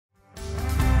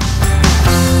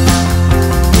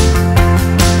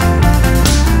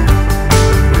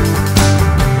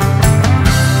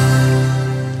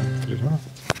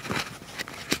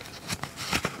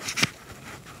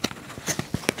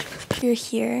we're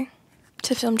here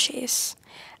to film Chase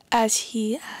as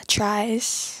he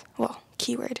tries, well,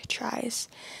 keyword tries,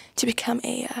 to become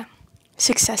a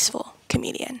successful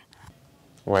comedian.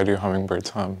 Why do hummingbirds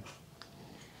hum?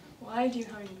 Why do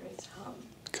hummingbirds hum?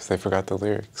 Because they forgot the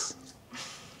lyrics.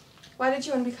 Why did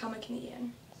you want to become a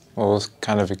comedian? Well, it was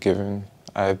kind of a given.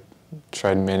 I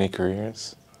tried many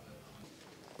careers.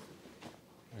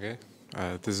 Okay,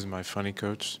 this is my funny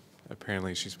coach.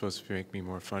 Apparently she's supposed to make me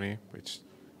more funny, which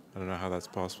I don't know how that's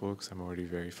possible because I'm already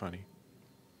very funny.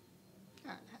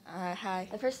 Hi.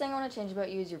 The first thing I want to change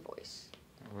about you is your voice.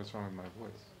 What's wrong with my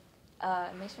voice?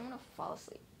 It makes me want to fall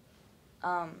asleep.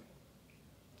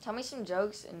 Tell me some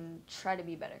jokes and try to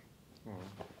be better. Well,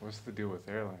 what's the deal with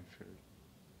airline food?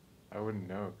 I wouldn't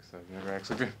know because I've never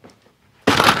actually been.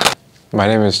 My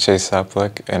name is Chase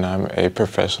Saplick and I'm a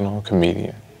professional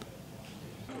comedian.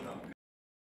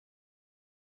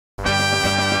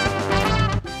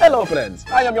 Hello friends,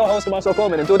 I am your host Marshall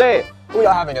Coleman and today we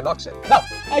are having an auction. Now,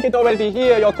 I can already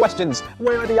hear your questions.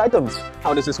 Where are the items?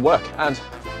 How does this work? And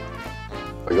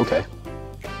are you okay?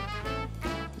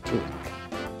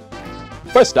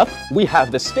 First up, we have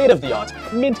the state-of-the-art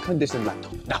mint condition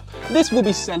laptop. Now, this will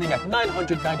be selling at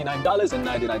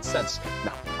 $999.99.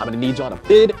 Now, I'm gonna need y'all to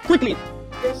bid quickly.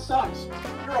 It sucks.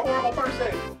 You're a horrible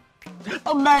person.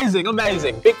 Amazing,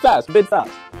 amazing. Bid fast, bid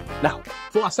fast. Now,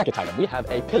 for our second item, we have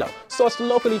a pillow sourced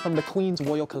locally from the Queen's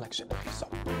Royal Collection. So,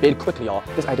 bid quickly, y'all.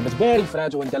 This item is very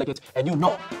fragile and delicate, and you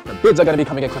know the bids are gonna be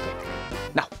coming in quickly.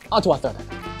 Now, on to our third item.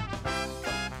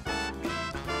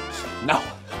 Now,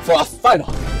 for our final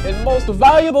and most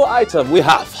valuable item, we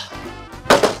have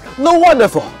the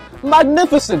wonderful,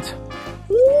 magnificent.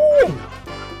 Woo!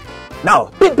 Now,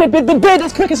 bid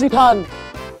as quick as you can.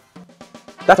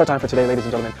 That's our time for today, ladies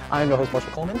and gentlemen. I am your host,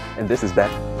 Marshall Coleman, and this is Ben.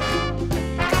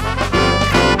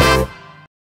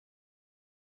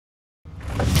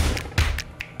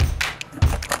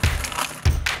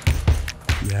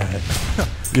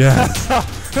 Yes. Yes.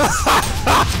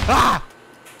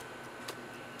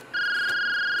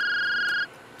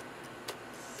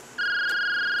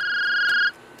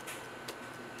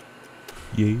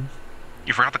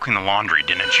 You forgot to clean the laundry,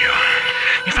 didn't you?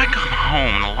 If I come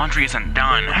home and the laundry isn't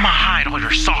done, I'm gonna hide all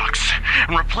your socks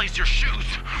and replace your shoes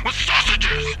with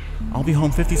sausages. I'll be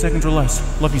home 50 seconds or less.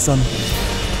 Love you, son.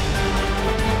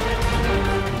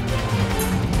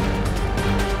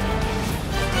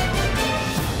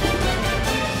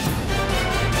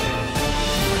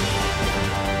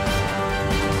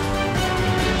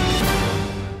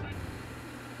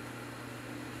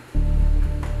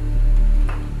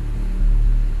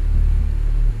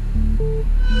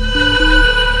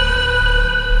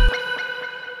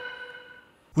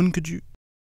 When could you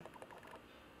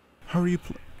hurry up?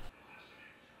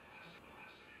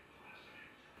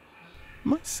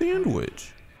 My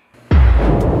sandwich.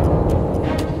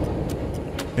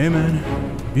 Hey man,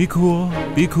 be cool,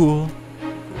 be cool.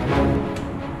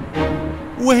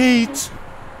 Wait!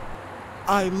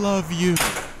 I love you.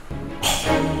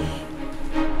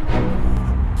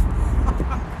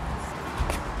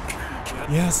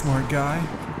 Yeah, smart guy.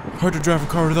 Hard to drive a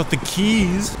car without the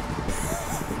keys.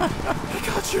 I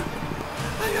got you.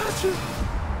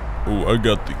 Oh, I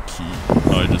got the key.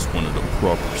 I just wanted a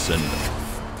proper send-off.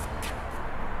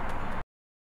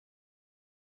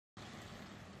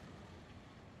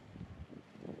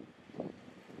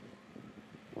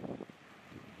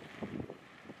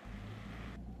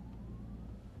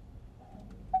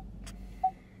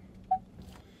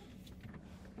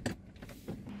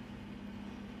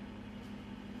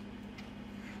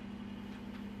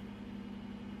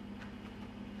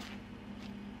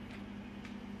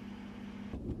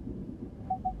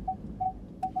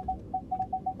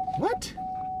 What?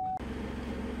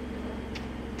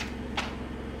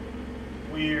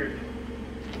 Weird.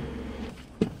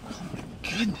 Oh my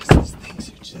goodness, these things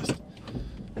are just...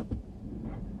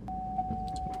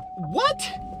 What?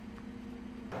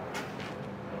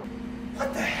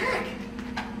 What the heck?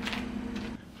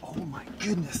 Oh my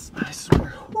goodness, I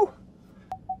swear. Whew.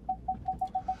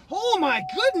 Oh my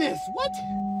goodness, what?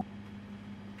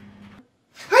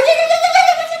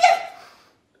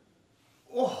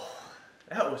 Oh,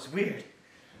 that was weird.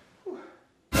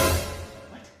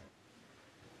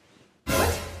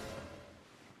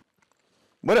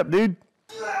 What up, dude?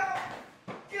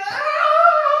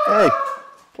 Hey,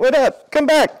 what up? Come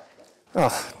back.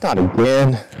 Oh, not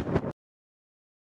again.